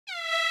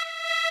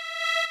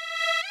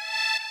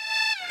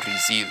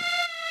Brazil.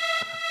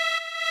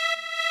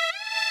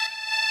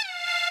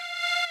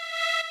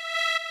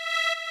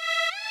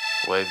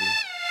 Wavy.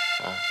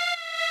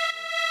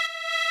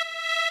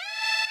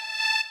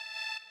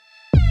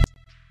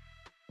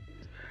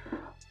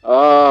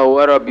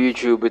 What up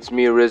YouTube, it's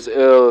me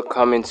Rizil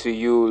coming to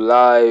you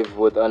live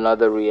with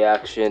another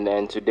reaction,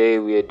 and today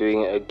we are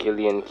doing a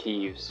GILLY and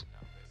KEEVES.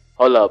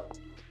 Hold up.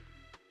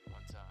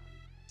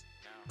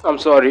 I'm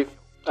sorry,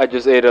 I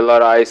just ate a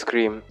lot of ice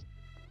cream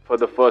for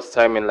the first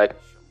time in like...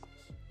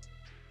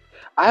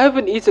 I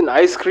haven't eaten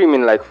ice cream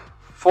in like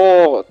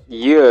 4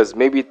 years,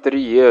 maybe 3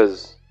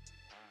 years.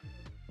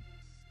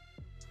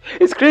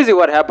 It's crazy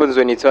what happens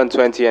when you turn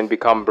 20 and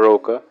become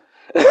broke, huh?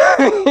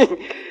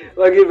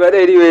 Okay, but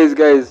anyways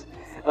guys,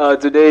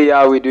 today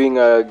we're doing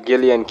a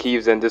GILLY and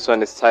KEEVES, and this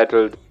one is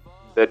titled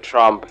The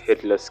Trump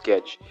Hitler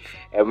Sketch,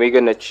 and we're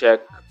gonna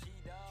check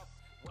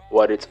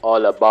what it's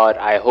all about.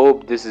 I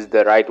hope this is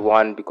the right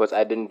one because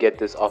I didn't get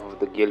this off of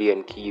the GILLY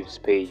and KEEVES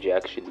page.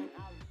 Actually,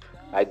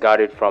 I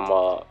got it from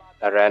a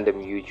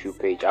random YouTube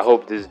page. I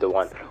hope this is the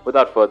one.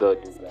 Without further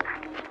ado guys.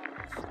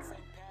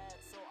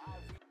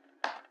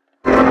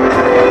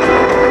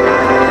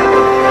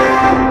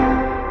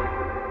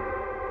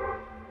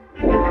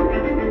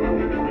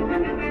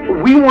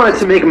 We wanted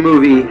to make a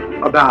movie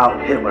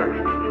about Hitler,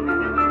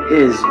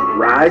 his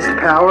rise to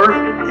power,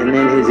 and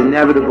then his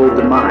inevitable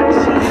demise.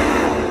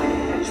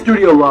 The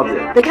studio loved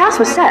it. The cast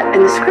was set,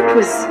 and the script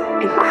was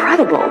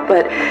incredible,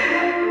 but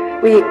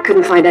we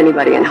couldn't find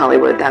anybody in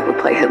Hollywood that would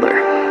play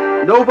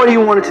Hitler. Nobody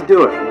wanted to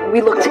do it.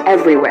 We looked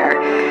everywhere,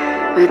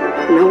 but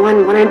no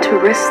one wanted to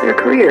risk their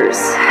careers.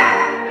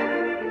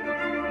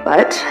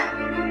 But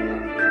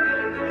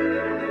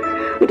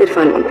we did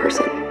find one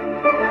person.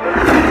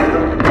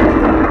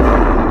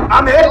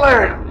 I'm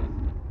Hitler!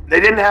 They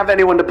didn't have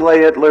anyone to play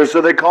Hitler,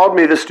 so they called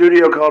me, the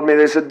studio called me,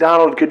 they said,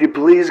 Donald, could you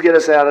please get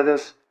us out of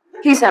this?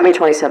 He sent me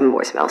 27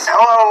 voicemails.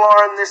 Hello,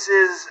 Lauren, this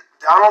is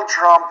Donald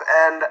Trump,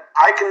 and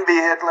I can be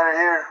Hitler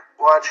here.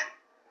 Watch.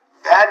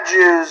 Bad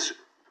Jews,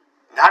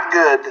 not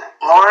good.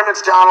 Lauren,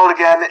 it's Donald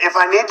again. If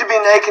I need to be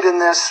naked in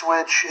this,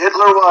 which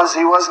Hitler was,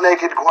 he was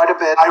naked quite a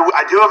bit.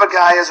 I do have a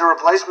guy as a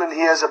replacement,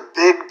 he has a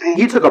big penis.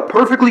 He took a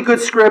perfectly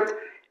good script,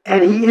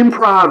 and he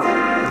improv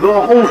the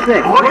whole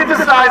thing. Look at the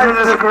size of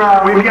this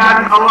crowd. We've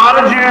got a lot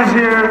of Jews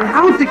here. I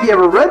don't think he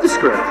ever read the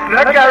script.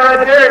 That guy right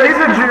there, he's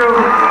a Jew.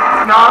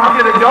 No, I'm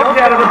kidding. Don't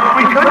get him.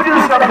 We could do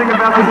something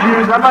about the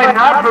Jews. I might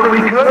not, but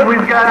we could.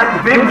 We've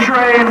got big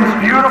trains,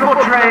 beautiful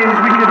trains.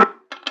 We could...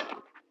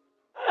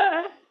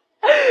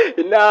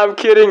 Nah, I'm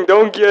kidding.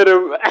 Don't get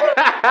him.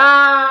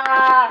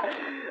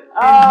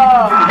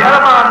 Get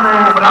him on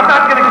there, but I'm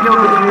not going to kill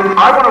the Jews.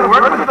 I want to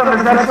work with them.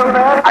 Is that so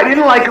bad? I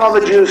didn't like all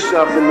the Jew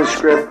stuff in the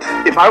script.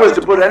 If I was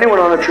to put anyone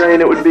on a train,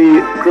 it would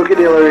be Crooked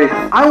Hillary.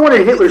 I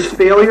wanted Hitler's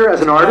failure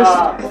as an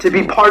artist to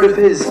be part of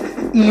his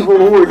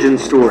evil origin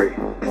story.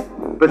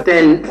 But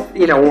then,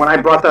 you know, when I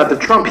brought that to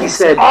Trump, he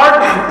said,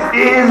 Art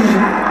is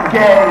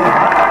gay.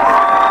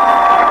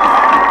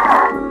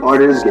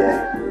 Art is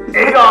gay.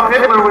 Adolf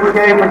Hitler was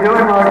gay for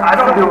doing art. I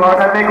don't do art,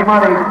 I make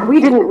money.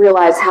 We didn't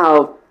realize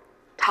how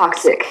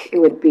toxic it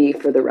would be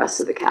for the rest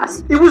of the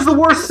cast. it was the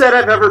worst set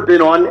I've ever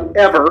been on,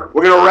 ever.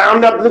 We're going to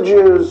round up the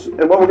Jews,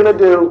 and what we're going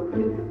to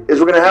do is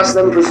we're going to ask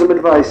them for some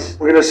advice.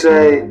 We're going to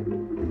say,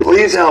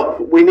 please help.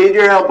 We need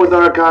your help with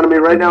our economy.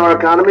 Right now our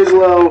economy's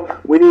low.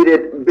 We need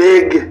it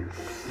big.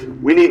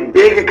 We need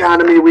big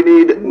economy. We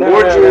need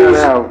more Jews.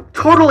 No.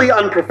 Totally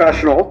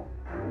unprofessional.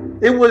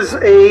 It was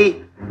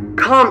a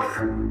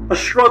a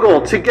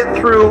struggle to get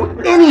through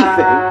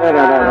anything.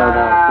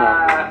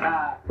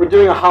 No. We're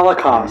doing a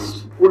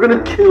Holocaust. We're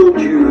gonna kill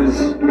Jews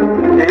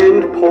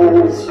and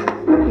Poles.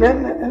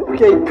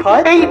 Okay,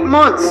 cut. 8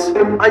 months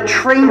I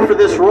trained for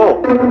this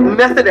role.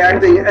 Method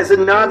acting as a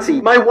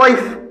Nazi. My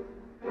wife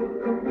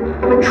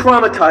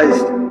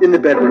traumatized in the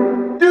bedroom.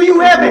 Do you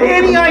have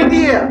any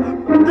idea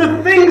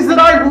the things that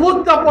I've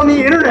looked up on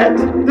the internet?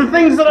 The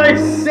things that I've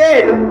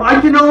said?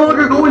 I can no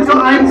longer go into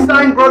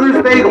Einstein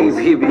Brothers Bagels.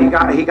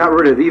 He got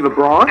rid of Eva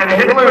Braun. And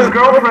Hitler's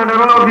girlfriend, I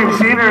don't know if you've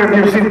seen her, if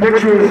you've seen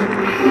pictures.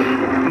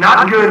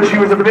 Not good. She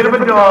was a bit of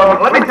a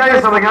dog. Let me tell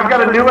you something. I've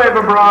got a new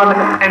Eva Braun,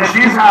 and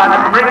she's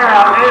hot. Bring her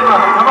out. Eva,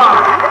 come on.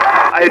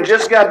 I had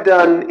just got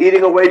done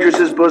eating a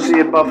waitress's pussy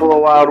at Buffalo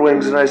Wild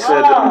Wings, and I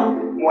said,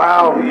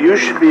 wow, you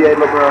should be Eva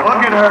Braun.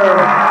 Look at her.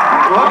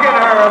 Look at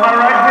her. Am I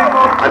right,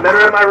 people? I met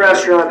her at my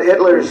restaurant,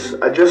 Hitler's.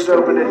 I just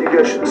opened it. You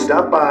guys should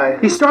stop by.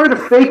 He started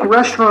a fake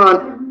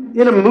restaurant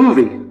in a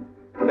movie.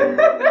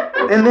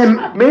 And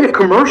then made a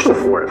commercial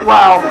for it.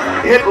 Wow,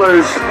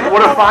 Hitler's.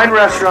 What a fine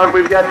restaurant.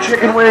 We've got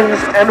chicken wings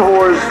and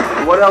whores.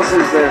 What else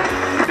is there?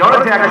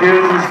 Don't attack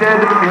Jews. Instead,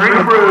 drink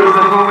brews.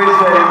 That's what we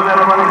say. Isn't that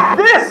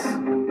funny? This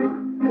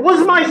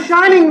was my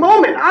shining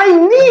moment. I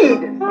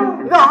need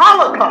the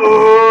Holocaust.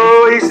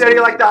 Ooh, he said he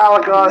liked the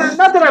Holocaust.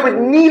 Not that I would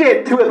need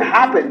it to have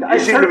happened. You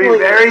seem to be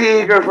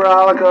very eager for a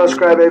Holocaust,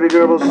 Crybaby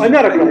Goebbels. I'm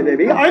not a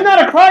crybaby. I'm not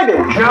a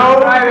crybaby.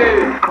 Joe,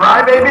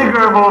 Crybaby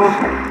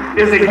Goebbels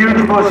is a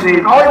huge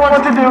pussy. All he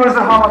wants to do is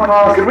the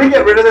Holocaust. Could we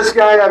get rid of this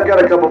guy? I've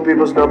got a couple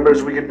people's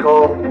numbers we could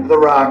call The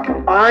Rock.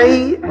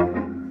 I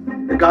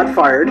got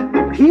fired.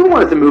 He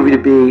wanted the movie to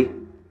be,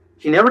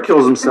 he never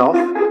kills himself,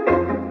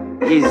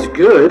 he's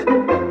good,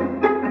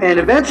 and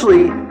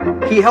eventually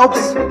he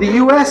helps the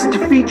U.S.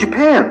 defeat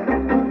Japan.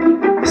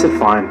 I said,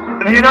 fine.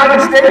 The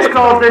United States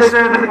called, they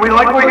said, we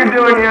like what you're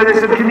doing here. They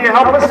said, can you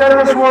help us end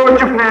this war with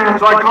Japan?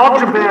 So I called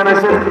Japan, I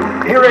said,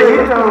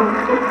 Hirohito,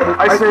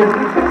 I said,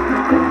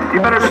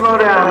 you better slow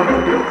down.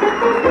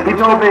 He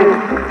told me,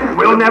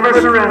 we'll never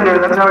surrender.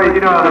 That's how he,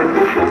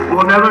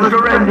 we'll never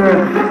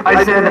surrender.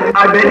 I said,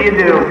 I bet you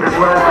do. That's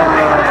what I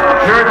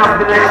said. Sure enough,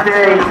 the next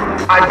day,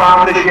 I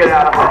bombed the shit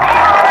out of him.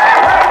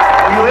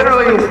 We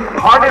literally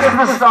harnessed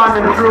the sun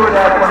and threw it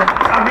at them.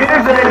 I'm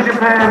using in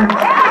Japan.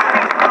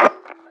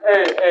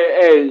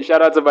 Hey,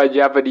 shout out to my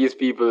Japanese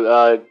people.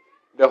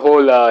 The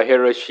whole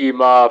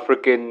Hiroshima,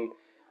 freaking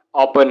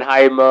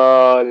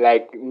Oppenheimer,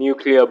 like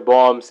nuclear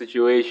bomb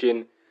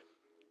situation.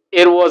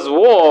 It was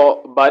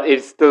war, but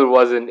it still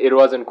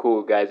wasn't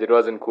cool, guys. It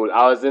wasn't cool.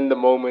 I was in the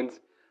moment.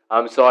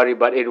 I'm sorry,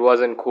 but it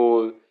wasn't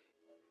cool.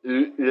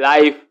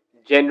 Life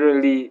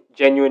genuinely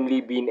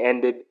being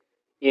ended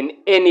in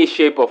any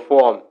shape or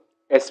form,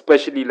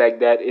 especially like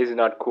that, is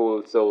not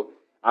cool. So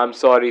I'm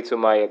sorry to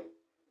my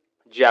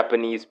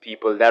Japanese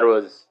people. That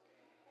was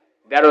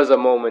a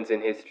moment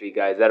in history,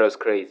 guys. That was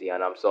crazy,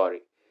 and I'm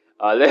sorry.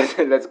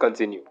 Let's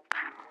continue.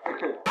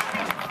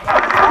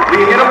 We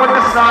hit them with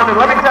the sun, and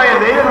let me tell you,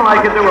 they didn't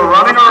like it. They were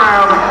running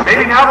around.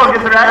 Maybe now they'll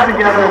get their act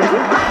together.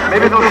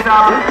 Maybe they'll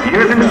stop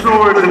using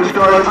swords and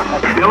start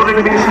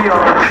building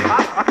VCRs.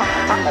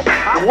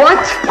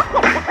 What?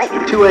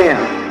 2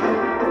 a.m.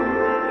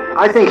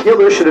 I think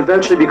Hitler should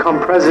eventually become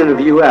president of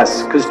the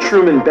U.S. because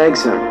Truman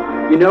begs him.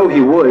 You know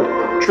he would.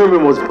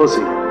 Truman was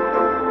pussy.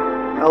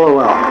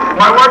 LOL.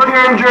 My work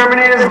here in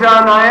Germany is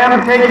done. I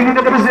am taking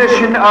the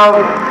position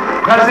of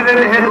President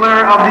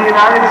Hitler of the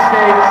United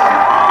States.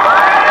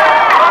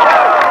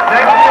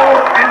 Thank you,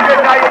 and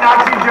good night,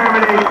 Nazi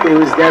Germany. It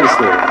was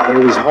devastating.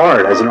 It was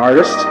hard. As an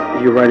artist,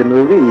 you write a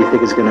movie, you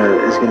think it's gonna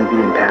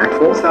be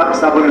impactful.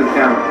 Stop looking at the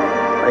camera.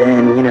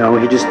 And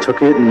he just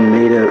took it and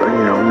made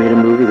a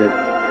movie that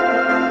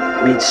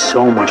made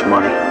so much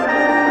money.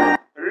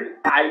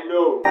 I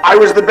know. I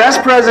was the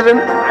best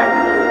president.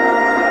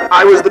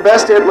 I was the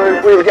best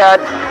Hitler. We've got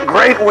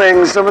great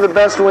wings, some of the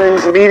best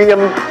wings, medium,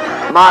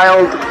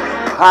 mild,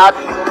 hot,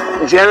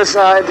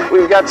 genocide.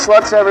 We've got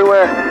sluts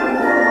everywhere.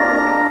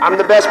 I'm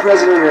the best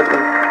president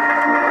Hitler.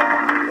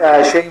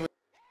 Shame.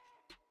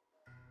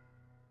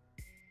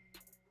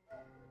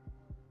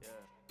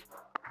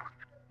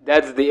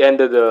 That's the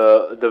end of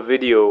the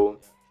video,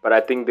 but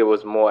I think there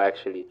was more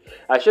actually.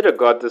 I should have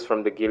got this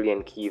from the GILLY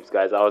and KEEVES,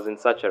 guys. I was in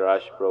such a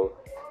rush, bro.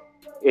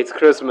 It's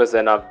Christmas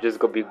and I've just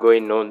gonna be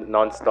going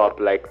non-stop.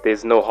 Like,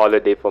 there's no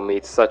holiday for me.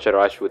 It's such a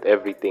rush with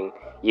everything.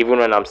 Even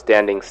when I'm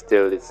standing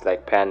still, it's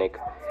like panic.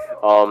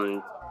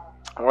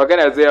 What can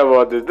I say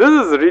about this? This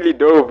is really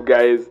dope,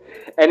 guys.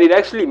 And it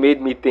actually made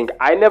me think.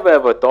 I never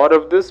ever thought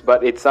of this,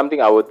 but it's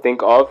something I would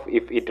think of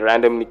if it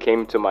randomly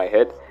came to my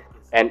head.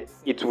 And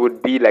it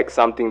would be like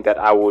something that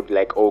I would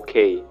like,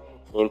 okay,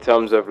 in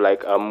terms of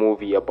like a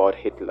movie about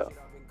Hitler.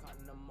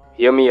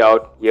 Hear me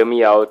out.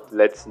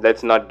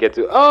 Let's not get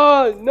to,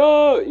 oh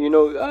no,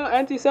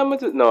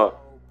 anti-Semitism. No,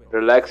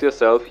 relax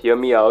yourself. Hear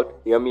me out.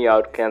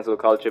 Cancel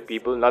culture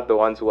people, not the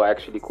ones who are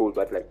actually cool,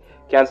 but like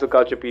cancel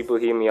culture people.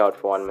 Hear me out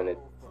for 1 minute.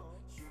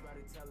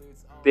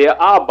 There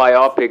are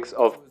biopics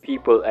of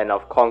people and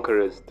of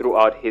conquerors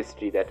throughout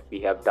history that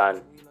we have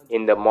done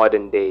in the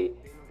modern day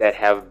that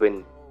have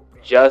been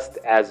just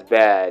as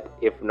bad,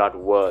 if not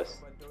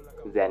worse,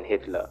 than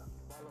Hitler.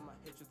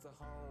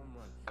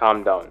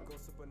 Calm down.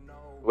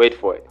 Wait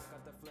for it.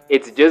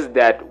 It's just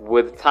that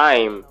with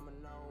time,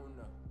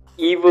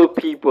 evil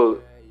people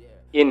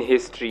in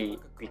history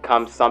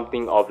become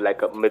something of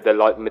like a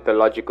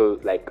mythological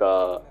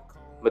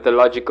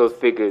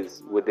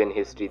figures within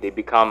history. They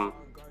become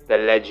the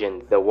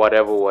legend, the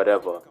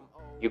whatever.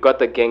 You got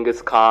the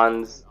Genghis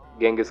Khan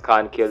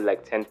killed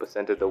like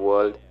 10% of the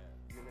world.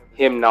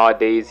 Him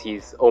nowadays,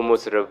 he's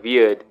almost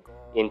revered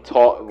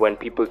when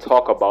people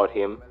talk about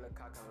him.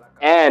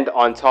 And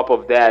on top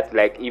of that,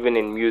 like even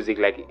in music,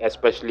 like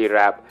especially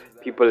rap,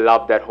 people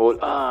love that whole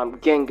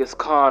Genghis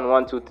Khan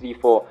 1 2 3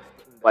 4.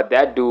 But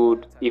that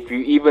dude, if you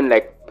even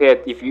like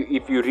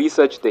if you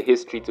research the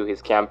history to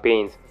his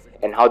campaigns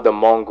and how the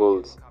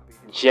Mongols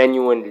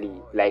genuinely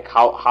like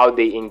how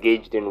they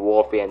engaged in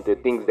warfare and the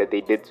things that they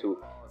did to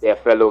their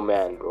fellow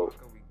man, bro,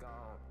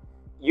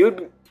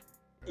 you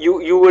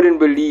wouldn't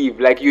believe.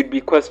 Like, you'd be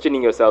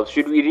questioning yourself,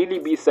 should we really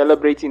be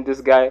celebrating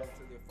this guy?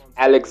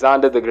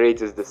 Alexander the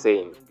Great is the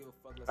same.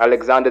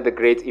 Alexander the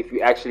Great, if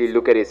you actually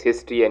look at his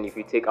history and if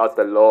you take out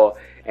the law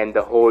and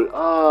the whole,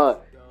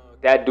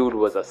 that dude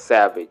was a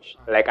savage.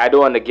 Like, I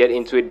don't want to get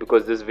into it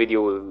because this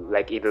video will,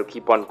 like, it'll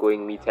keep on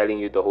going, me telling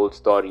you the whole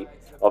story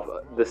of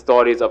the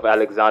stories of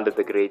Alexander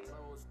the Great,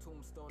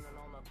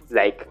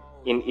 like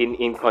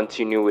in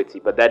continuity.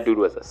 But that dude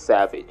was a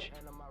savage.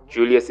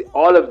 Julius,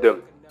 all of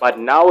them. But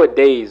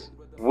nowadays,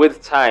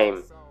 with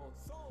time,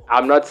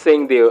 I'm not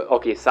saying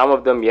some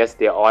of them, yes,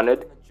 they're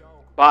honored,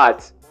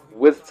 but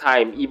with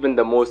time, even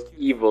the most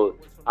evil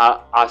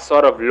are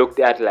sort of looked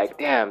at like,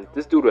 damn,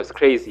 this dude was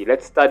crazy.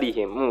 Let's study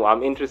him.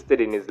 I'm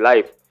interested in his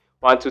life.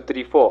 1, 2,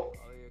 3, 4.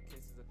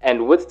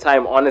 And with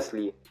time,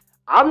 honestly,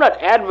 I'm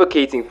not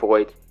advocating for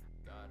it.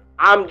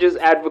 I'm just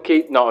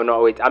advocating.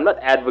 No, wait. I'm not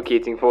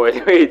advocating for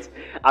it. Wait.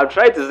 I'm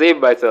trying to save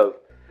myself.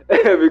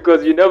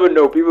 Because you never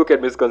know. People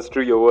can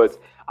misconstrue your words.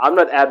 I'm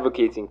not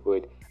advocating for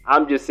it.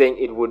 I'm just saying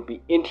it would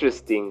be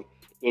interesting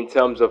in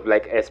terms of,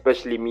 like,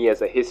 especially me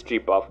as a history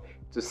buff,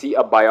 to see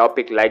a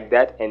biopic like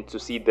that and to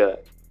see the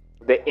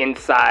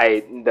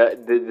inside,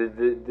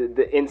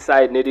 the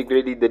inside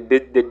nitty-gritty,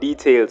 the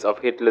details of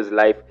Hitler's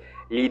life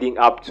leading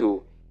up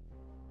to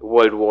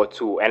World War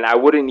II. And I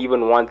wouldn't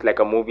even want like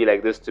a movie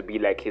like this to be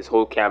like his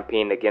whole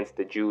campaign against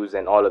the Jews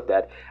and all of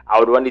that. I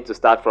would want it to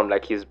start from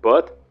like his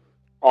birth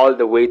all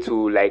the way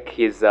to like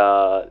his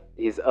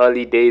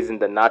early days in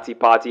the Nazi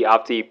party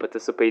after he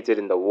participated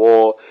in the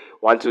war.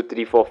 1, 2,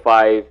 3, 4,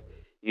 5.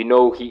 You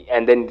know,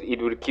 and then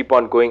it would keep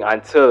on going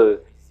until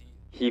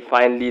he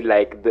finally,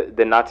 like,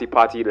 the Nazi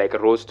party like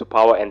rose to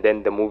power, and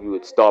then the movie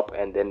would stop,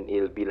 and then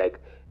it'll be like,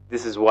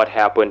 this is what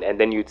happened. And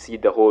then you'd see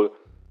the whole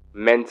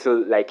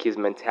mental, like his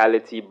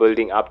mentality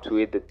building up to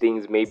it, the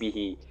things maybe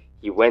he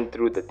went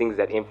through, the things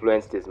that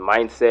influenced his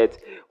mindset,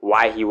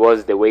 why he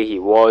was the way he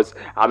was.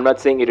 I'm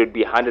not saying it would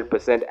be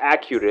 100%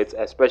 accurate,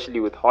 especially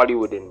with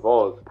Hollywood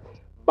involved,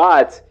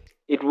 but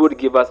it would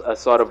give us a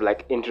sort of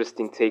like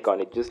interesting take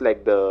on it, just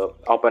like the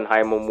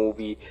Oppenheimer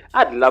movie.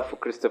 I'd love for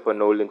Christopher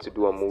Nolan to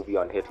do a movie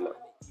on Hitler.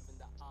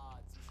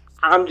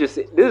 This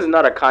is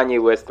not a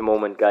Kanye West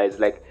moment, guys.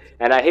 Like,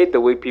 and I hate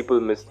the way people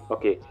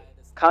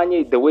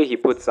Kanye, the way he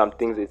puts some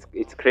things,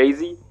 it's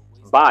crazy,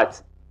 but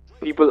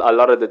people a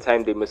lot of the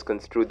time they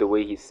misconstrue the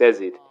way he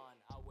says it.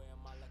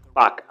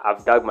 Fuck,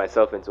 I've dug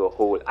myself into a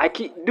hole. I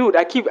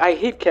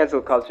hate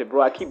cancel culture,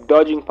 bro. I keep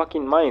dodging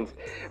fucking minds.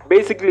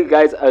 Basically,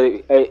 guys,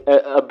 a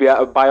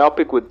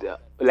biopic with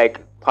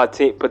like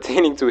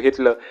pertaining to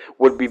Hitler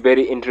would be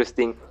very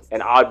interesting,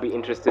 and I'd be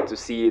interested to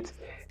see it.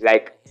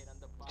 Like,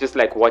 just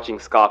like watching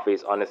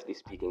Scarface, honestly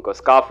speaking, because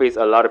Scarface,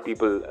 a lot of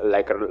people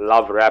like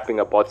love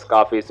rapping about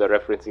Scarface or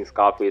referencing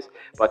Scarface,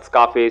 but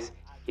Scarface,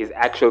 his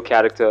actual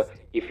character,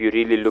 if you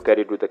really look at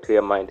it with a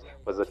clear mind,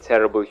 was a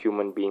terrible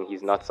human being.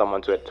 He's not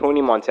someone to...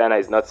 Tony Montana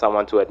is not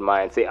someone to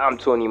admire and say, I'm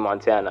Tony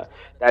Montana.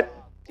 That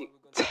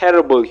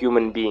terrible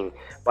human being.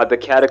 But the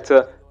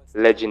character,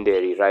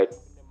 legendary, right?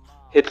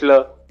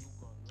 Hitler,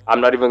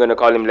 I'm not even going to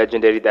call him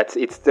legendary.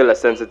 It's still a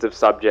sensitive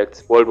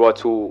subject. World War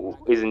II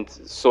isn't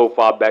so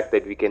far back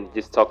that we can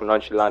just talk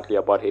nonchalantly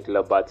about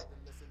Hitler, but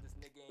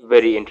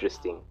very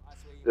interesting.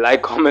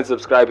 Like, comment,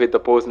 subscribe, hit the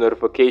post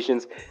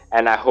notifications,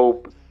 and I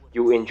hope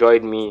you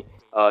enjoyed me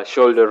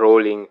shoulder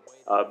rolling,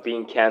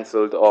 being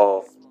cancelled,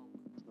 or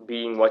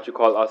being what you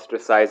call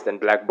ostracized and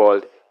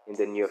blackballed in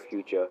the near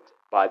future.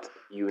 But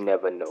you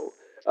never know.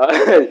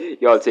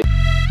 Y'all take...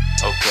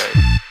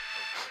 Okay.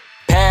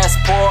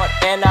 Passport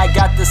and I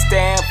got the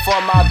stamp for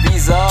my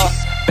visa.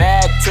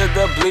 Back to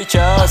the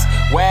bleachers.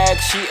 Wag,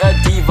 she a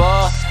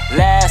diva.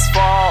 Last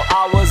fall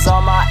I was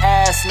on my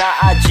ass, now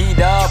I G'd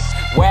up.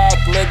 Whack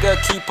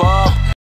nigga, keep up.